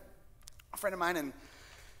mine, and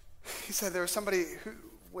he said there was somebody who,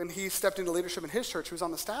 when he stepped into leadership in his church, who was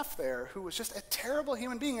on the staff there, who was just a terrible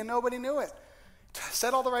human being and nobody knew it.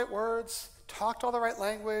 Said all the right words, talked all the right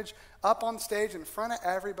language, up on stage in front of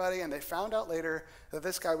everybody, and they found out later that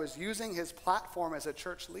this guy was using his platform as a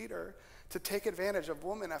church leader to take advantage of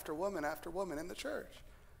woman after woman after woman in the church.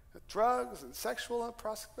 Drugs and sexual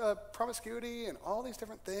promiscuity and all these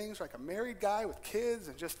different things, like a married guy with kids,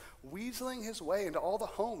 and just weaseling his way into all the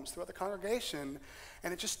homes throughout the congregation,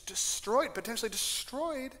 and it just potentially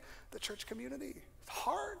destroyed the church community. It's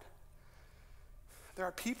hard. There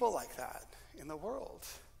are people like that in the world.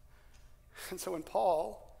 And so when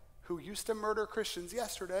Paul, who used to murder Christians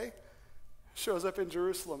yesterday, shows up in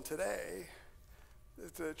Jerusalem today,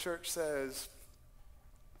 the church says,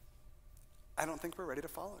 I don't think we're ready to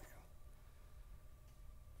follow you.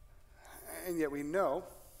 And yet we know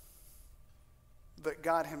that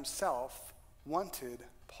God himself wanted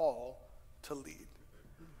Paul to lead.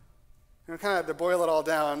 Kind of to boil it all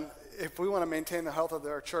down, if we want to maintain the health of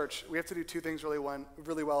our church, we have to do two things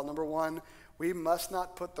really well. Number one, we must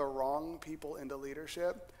not put the wrong people into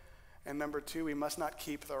leadership. And number two, we must not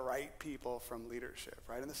keep the right people from leadership,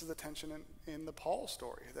 right? And this is the tension in the Paul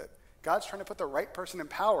story, that God's trying to put the right person in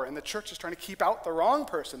power, and the church is trying to keep out the wrong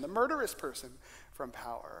person, the murderous person, from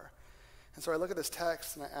power. And so I look at this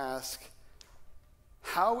text and I ask,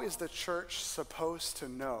 how is the church supposed to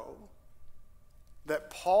know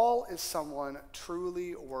that Paul is someone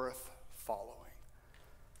truly worth following?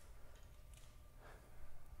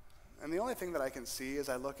 And the only thing that I can see as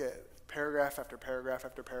I look at paragraph after paragraph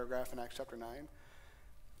after paragraph in Acts chapter 9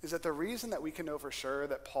 is that the reason that we can know for sure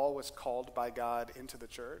that Paul was called by God into the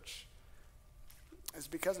church is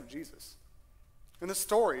because of Jesus. And the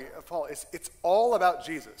story of Paul, it's all about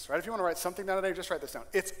Jesus, right? If you want to write something down today, just write this down.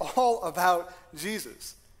 It's all about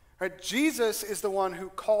Jesus, right? Jesus is the one who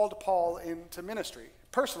called Paul into ministry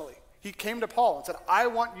personally. He came to Paul and said, I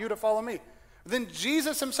want you to follow me. Then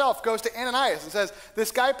Jesus himself goes to Ananias and says,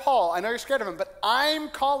 this guy Paul, I know you're scared of him, but I'm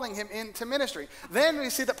calling him into ministry. Then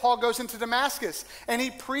we see that Paul goes into Damascus and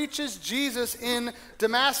he preaches Jesus in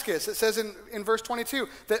Damascus. It says in verse 22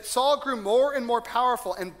 that Saul grew more and more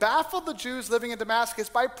powerful and baffled the Jews living in Damascus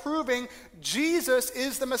by proving Jesus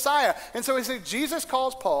is the Messiah. And so we see Jesus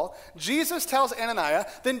calls Paul, Jesus tells Ananias,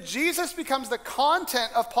 then Jesus becomes the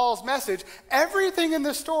content of Paul's message. Everything in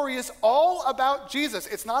this story is all about Jesus.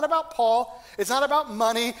 It's not about Paul. It's not about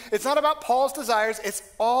money. It's not about Paul's desires. It's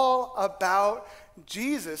all about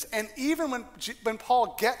Jesus. And even when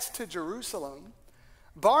Paul gets to Jerusalem,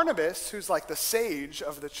 Barnabas, who's like the sage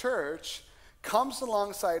of the church, comes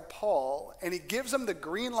alongside Paul and he gives him the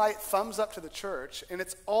green light, thumbs up to the church, and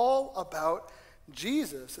it's all about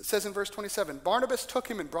Jesus. It says in verse 27, Barnabas took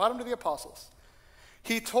him and brought him to the apostles.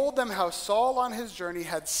 He told them how Saul on his journey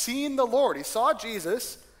had seen the Lord. He saw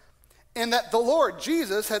Jesus, and that the Lord,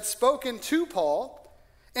 Jesus, had spoken to Paul,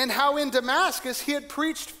 and how in Damascus he had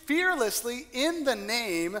preached fearlessly in the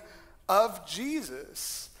name of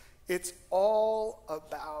Jesus. It's all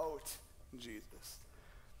about Jesus.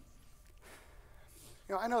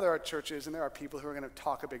 You know, I know there are churches and there are people who are going to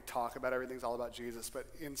talk a big talk about everything's all about Jesus, but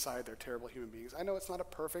inside they're terrible human beings. I know it's not a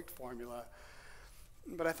perfect formula,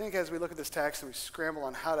 but I think as we look at this text and we scramble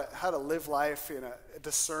on how to live life in a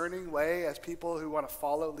discerning way as people who want to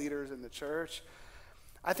follow leaders in the church,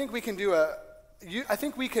 I think we can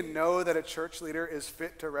know that a church leader is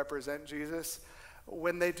fit to represent Jesus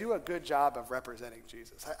when they do a good job of representing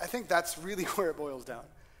Jesus. I think that's really where it boils down.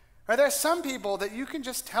 Right? There are some people that you can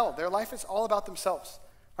just tell their life is all about themselves,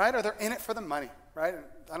 right? Or they're in it for the money, right?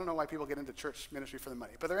 I don't know why people get into church ministry for the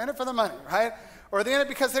money, but they're in it for the money, right? Or they're in it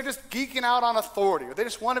because they're just geeking out on authority, or they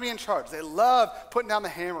just want to be in charge. They love putting down the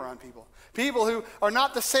hammer on people. People who are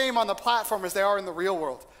not the same on the platform as they are in the real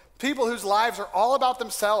world. People whose lives are all about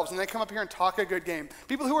themselves and they come up here and talk a good game.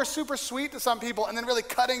 People who are super sweet to some people and then really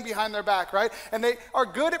cutting behind their back, right? And they are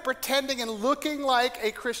good at pretending and looking like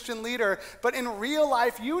a Christian leader, but in real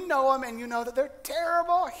life, you know them and you know that they're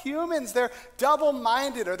terrible humans. They're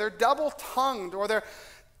double-minded, or they're double-tongued, or they're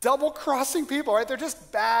double-crossing people, right? They're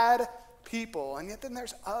just bad people. And yet then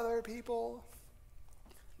there's other people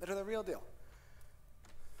that are the real deal.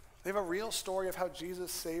 They have a real story of how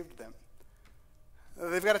Jesus saved them.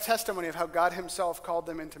 They've got a testimony of how God himself called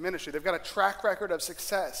them into ministry. They've got a track record of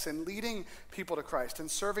success in leading people to Christ and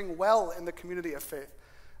serving well in the community of faith.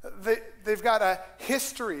 They've got a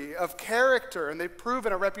history of character, and they've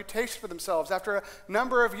proven a reputation for themselves after a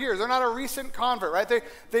number of years. They're not a recent convert, right?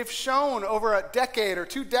 They've shown over a decade or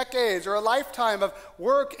 2 decades or a lifetime of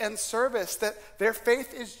work and service that their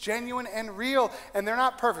faith is genuine and real, and they're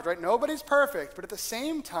not perfect, right? Nobody's perfect, but at the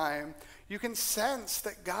same time, you can sense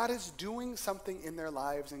that God is doing something in their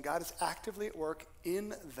lives and God is actively at work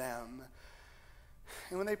in them.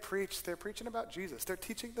 And when they preach, they're preaching about Jesus. They're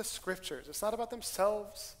teaching the scriptures. It's not about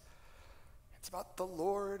themselves. It's about the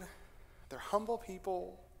Lord. They're humble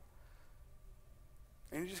people.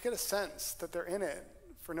 And you just get a sense that they're in it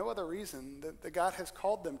for no other reason, that God has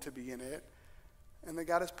called them to be in it and that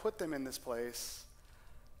God has put them in this place.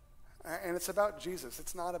 And it's about Jesus.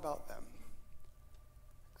 It's not about them.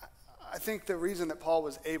 I think the reason that Paul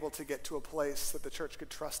was able to get to a place that the church could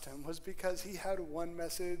trust him was because he had one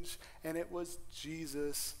message, and it was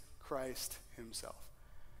Jesus Christ himself.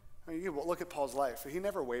 I mean, you look at Paul's life. He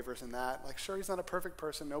never wavers in that. Like, sure, he's not a perfect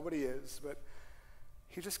person. Nobody is. But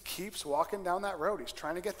he just keeps walking down that road. He's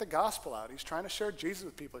trying to get the gospel out. He's trying to share Jesus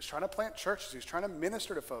with people. He's trying to plant churches. He's trying to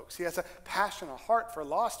minister to folks. He has a passion, a heart for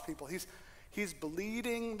lost people. He's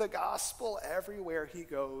bleeding the gospel everywhere he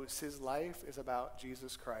goes. His life is about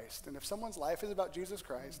Jesus Christ. And if someone's life is about Jesus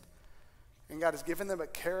Christ, and God has given them a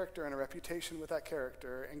character and a reputation with that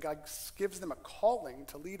character, and God gives them a calling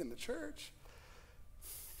to lead in the church,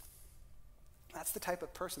 that's the type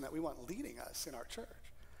of person that we want leading us in our church.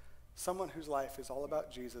 Someone whose life is all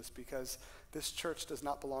about Jesus, because this church does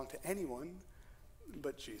not belong to anyone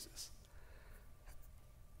but Jesus.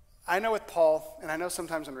 I know with Paul, and I know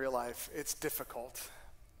sometimes in real life, it's difficult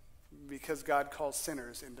because God calls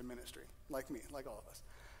sinners into ministry, like me, like all of us.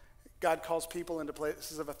 God calls people into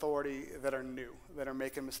places of authority that are new, that are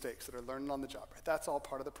making mistakes, that are learning on the job. Right? That's all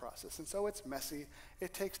part of the process. And so it's messy.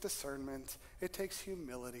 It takes discernment. It takes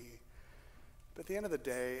humility. But at the end of the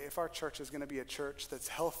day, if our church is going to be a church that's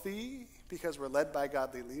healthy because we're led by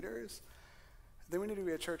godly leaders, then we need to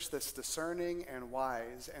be a church that's discerning and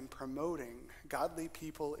wise and promoting godly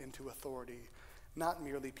people into authority, not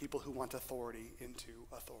merely people who want authority into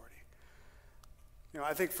authority.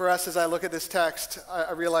 I think for us, as I look at this text,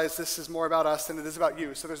 I realize this is more about us than it is about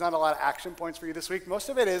you. So there's not a lot of action points for you this week. Most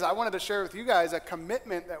of it is I wanted to share with you guys a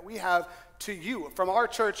commitment that we have to you, from our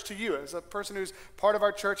church to you. As a person who's part of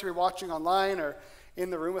our church, if you're watching online or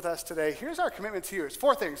in the room with us today, here's our commitment to you. It's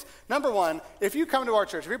 4 things. Number 1, if you come to our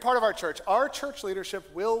church, if you're part of our church leadership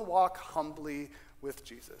will walk humbly with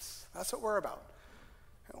Jesus. That's what we're about.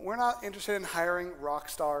 We're not interested in hiring rock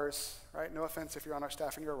stars, right? No offense if you're on our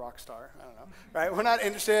staff and you're a rock star. I don't know, right? We're not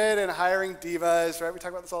interested in hiring divas, right? We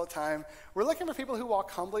talk about this all the time. We're looking for people who walk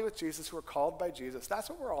humbly with Jesus, who are called by Jesus. That's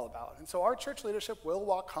what we're all about. And so our church leadership will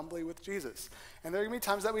walk humbly with Jesus. And there are going to be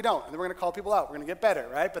times that we don't, and then we're going to call people out. We're going to get better,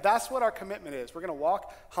 right? But that's what our commitment is. We're going to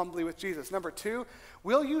walk humbly with Jesus. Number 2,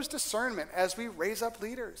 we'll use discernment as we raise up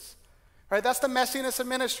leaders. Right, that's the messiness of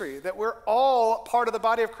ministry, that we're all part of the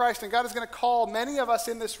body of Christ, and God is going to call many of us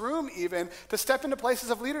in this room even to step into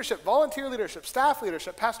places of leadership, volunteer leadership, staff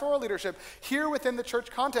leadership, pastoral leadership, here within the church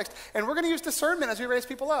context. And we're going to use discernment as we raise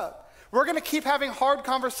people up. We're going to keep having hard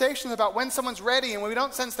conversations about when someone's ready and when we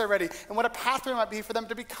don't sense they're ready, and what a pathway might be for them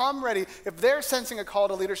to become ready if they're sensing a call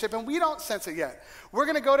to leadership and we don't sense it yet. We're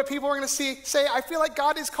going to go to people, we're going to say, I feel like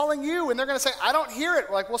God is calling you, and they're going to say, I don't hear it.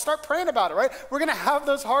 We're like, we'll start praying about it, right? We're going to have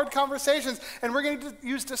those hard conversations, and we're going to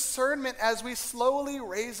use discernment as we slowly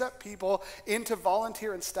raise up people into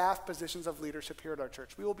volunteer and staff positions of leadership here at our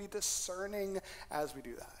church. We will be discerning as we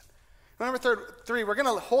do that. Number 3, we're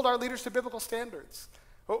going to hold our leaders to biblical standards.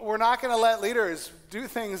 We're not going to let leaders do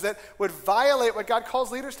things that would violate what God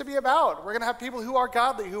calls leaders to be about. We're going to have people who are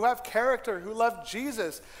godly, who have character, who love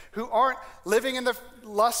Jesus, who aren't living in the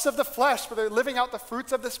lusts of the flesh, but they're living out the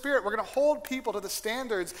fruits of the Spirit. We're going to hold people to the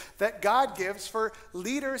standards that God gives for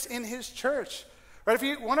leaders in his church. Right? If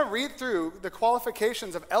you want to read through the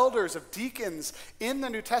qualifications of elders, of deacons in the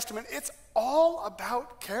New Testament, it's all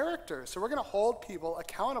about character. So we're going to hold people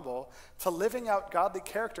accountable to living out godly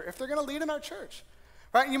character if they're going to lead in our church.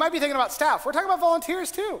 Right? You might be thinking about staff. We're talking about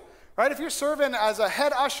volunteers too. Right? If you're serving as a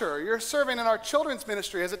head usher, you're serving in our children's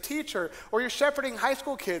ministry as a teacher, or you're shepherding high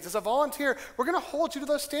school kids as a volunteer, we're going to hold you to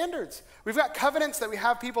those standards. We've got covenants that we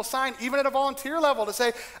have people sign, even at a volunteer level, to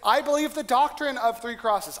say, I believe the doctrine of 3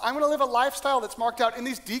 crosses. I'm going to live a lifestyle that's marked out in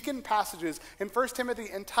these deacon passages in 1 Timothy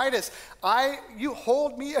and Titus. You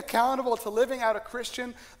hold me accountable to living out a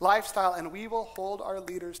Christian lifestyle, and we will hold our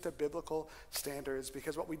leaders to biblical standards,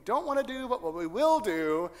 because what we don't want to do, but what we will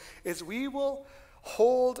do, is we will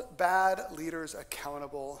hold bad leaders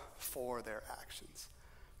accountable for their actions.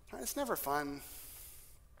 It's never fun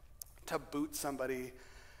to boot somebody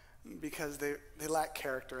because they lack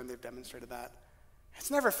character and they've demonstrated that.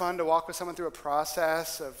 It's never fun to walk with someone through a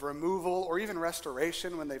process of removal or even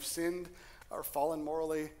restoration when they've sinned or fallen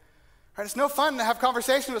morally. Right? It's no fun to have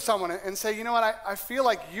conversations with someone and say, you know what, I feel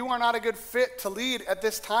like you are not a good fit to lead at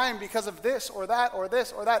this time because of this or that or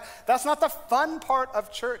this or that. That's not the fun part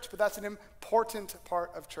of church, but that's an important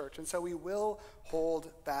part of church. And so we will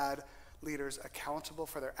hold bad leaders accountable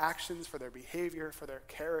for their actions, for their behavior, for their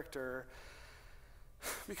character,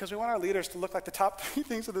 because we want our leaders to look like the top 3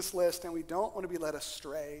 things of this list, and we don't want to be led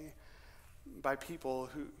astray by people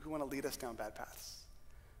who want to lead us down bad paths.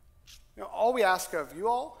 All we ask of you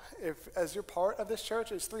all, as you're part of this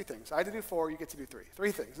church, is 3 things. I had to do 4, you get to do 3.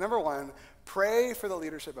 3 things. Number 1, pray for the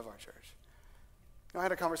leadership of our church. I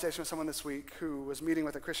had a conversation with someone this week who was meeting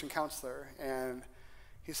with a Christian counselor, and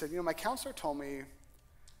he said, my counselor told me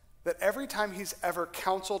that every time he's ever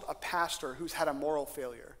counseled a pastor who's had a moral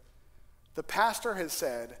failure, the pastor has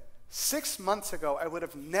said, 6 months ago, I would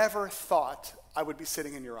have never thought I would be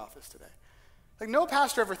sitting in your office today. Like, no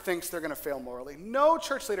pastor ever thinks they're going to fail morally. No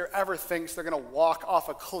church leader ever thinks they're going to walk off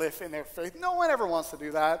a cliff in their faith. No one ever wants to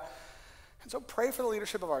do that. And so pray for the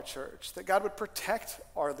leadership of our church, that God would protect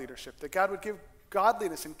our leadership, that God would give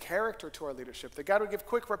godliness and character to our leadership, that God would give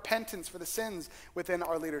quick repentance for the sins within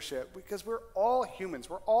our leadership, because we're all humans.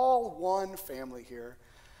 We're all one family here.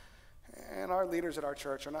 And our leaders at our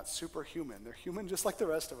church are not superhuman. They're human just like the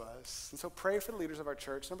rest of us. And so pray for the leaders of our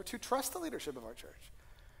church. Number 2, trust the leadership of our church.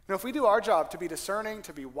 If we do our job to be discerning,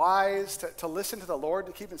 to be wise, to listen to the Lord,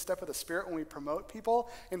 to keep in step with the Spirit when we promote people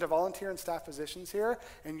into volunteer and staff positions here,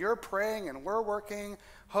 and you're praying and we're working,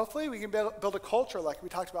 hopefully we can build a culture like we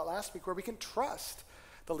talked about last week where we can trust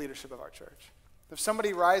the leadership of our church. If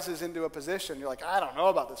somebody rises into a position, you're like, I don't know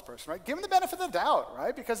about this person, right? Give them the benefit of the doubt,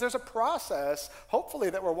 right? Because there's a process, hopefully,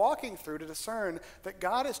 that we're walking through to discern that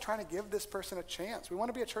God is trying to give this person a chance. We want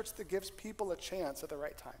to be a church that gives people a chance at the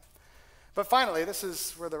right time. But finally, this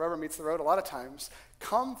is where the rubber meets the road a lot of times.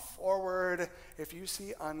 Come forward if you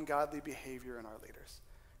see ungodly behavior in our leaders.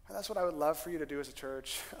 And that's what I would love for you to do as a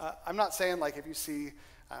church. I'm not saying like if you see,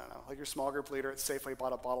 I don't know, like your small group leader at Safeway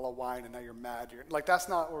bought a bottle of wine and now you're mad. Like that's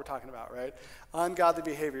not what we're talking about, right? Ungodly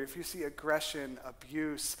behavior. If you see aggression,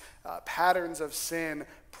 abuse, patterns of sin,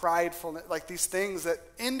 pridefulness, like these things that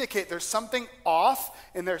indicate there's something off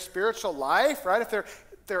in their spiritual life, right? If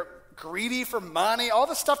they're greedy for money, all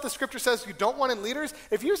the stuff the scripture says you don't want in leaders,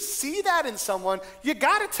 if you see that in someone, you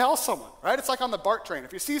got to tell someone, right? It's like on the BART train.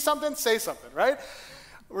 If you see something, say something, right?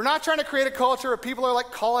 We're not trying to create a culture where people are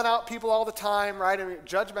like calling out people all the time, right? I mean,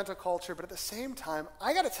 judgmental culture. But at the same time,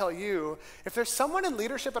 I got to tell you, if there's someone in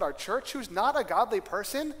leadership at our church who's not a godly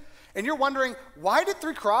person, and you're wondering, why did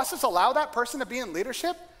Three Crosses allow that person to be in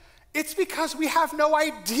leadership? It's because we have no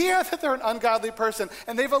idea that they're an ungodly person,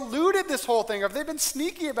 and they've eluded this whole thing, or they've been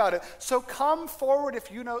sneaky about it. So come forward if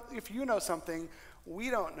you know something we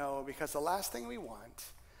don't know, because the last thing we want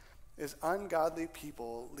is ungodly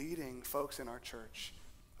people leading folks in our church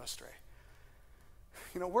astray.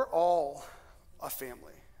 You know, we're all a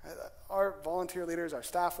family. Our volunteer leaders, our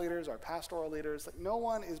staff leaders, our pastoral leaders, like no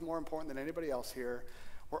one is more important than anybody else here.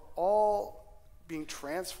 We're all being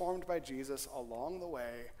transformed by Jesus along the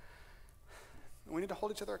way. And we need to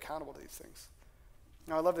hold each other accountable to these things.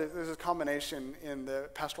 Now, I love that there's a combination in the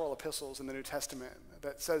pastoral epistles in the New Testament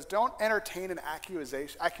that says, don't entertain an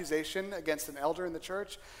accusation against an elder in the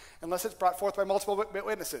church unless it's brought forth by multiple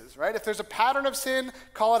witnesses, right? If there's a pattern of sin,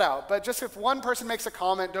 call it out. But just if one person makes a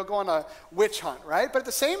comment, don't go on a witch hunt, right? But at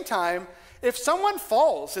the same time, if someone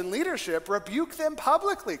falls in leadership, rebuke them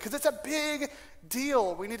publicly, because it's a big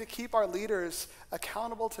deal. We need to keep our leaders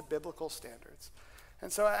accountable to biblical standards.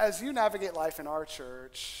 And so as you navigate life in our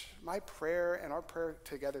church, my prayer and our prayer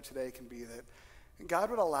together today can be that God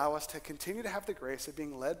would allow us to continue to have the grace of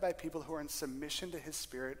being led by people who are in submission to his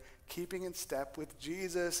Spirit, keeping in step with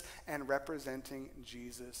Jesus and representing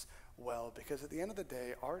Jesus well. Because at the end of the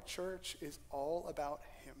day, our church is all about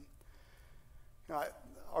him. You know,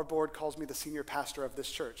 our board calls me the senior pastor of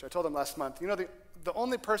this church. I told them last month, you know, the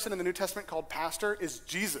only person in the New Testament called pastor is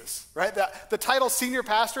Jesus, right? The title senior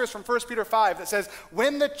pastor is from 1 Peter 5 that says,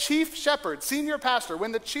 when the chief shepherd, senior pastor,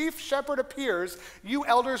 when the chief shepherd appears, you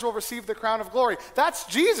elders will receive the crown of glory. That's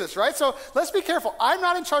Jesus, right? So let's be careful. I'm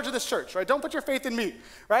not in charge of this church, right? Don't put your faith in me,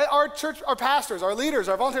 right? Our church, our pastors, our leaders,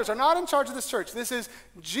 our volunteers are not in charge of this church. This is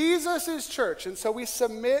Jesus' church. And so we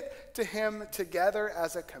submit to him together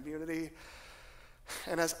as a community.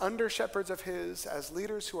 And as under-shepherds of his, as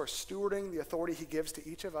leaders who are stewarding the authority he gives to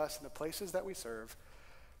each of us in the places that we serve,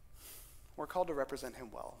 we're called to represent him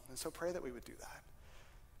well. And so pray that we would do that.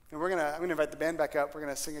 And I'm going to invite the band back up. We're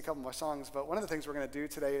going to sing a couple more songs. But one of the things we're going to do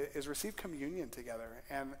today is receive communion together.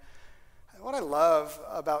 And what I love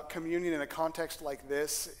about communion in a context like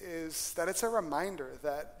this is that it's a reminder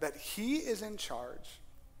that he is in charge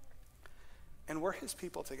and we're his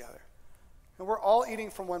people together. And we're all eating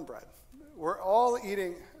from one bread. We're all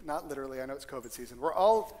eating, not literally, I know it's COVID season. We're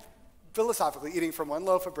all philosophically eating from one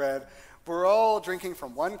loaf of bread. We're all drinking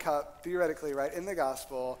from one cup, theoretically, right, in the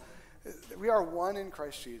gospel. We are one in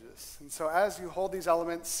Christ Jesus. And so as you hold these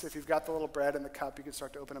elements, if you've got the little bread and the cup, you can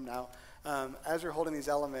start to open them now. As you're holding these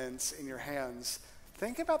elements in your hands,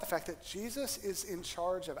 think about the fact that Jesus is in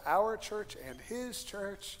charge of our church and his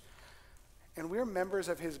church. And we're members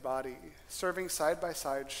of his body, serving side by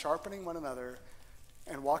side, sharpening one another,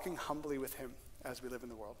 and walking humbly with him as we live in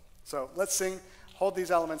the world. So let's sing, hold these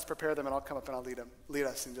elements, prepare them, and I'll come up and I'll lead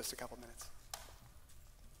us in just a couple minutes.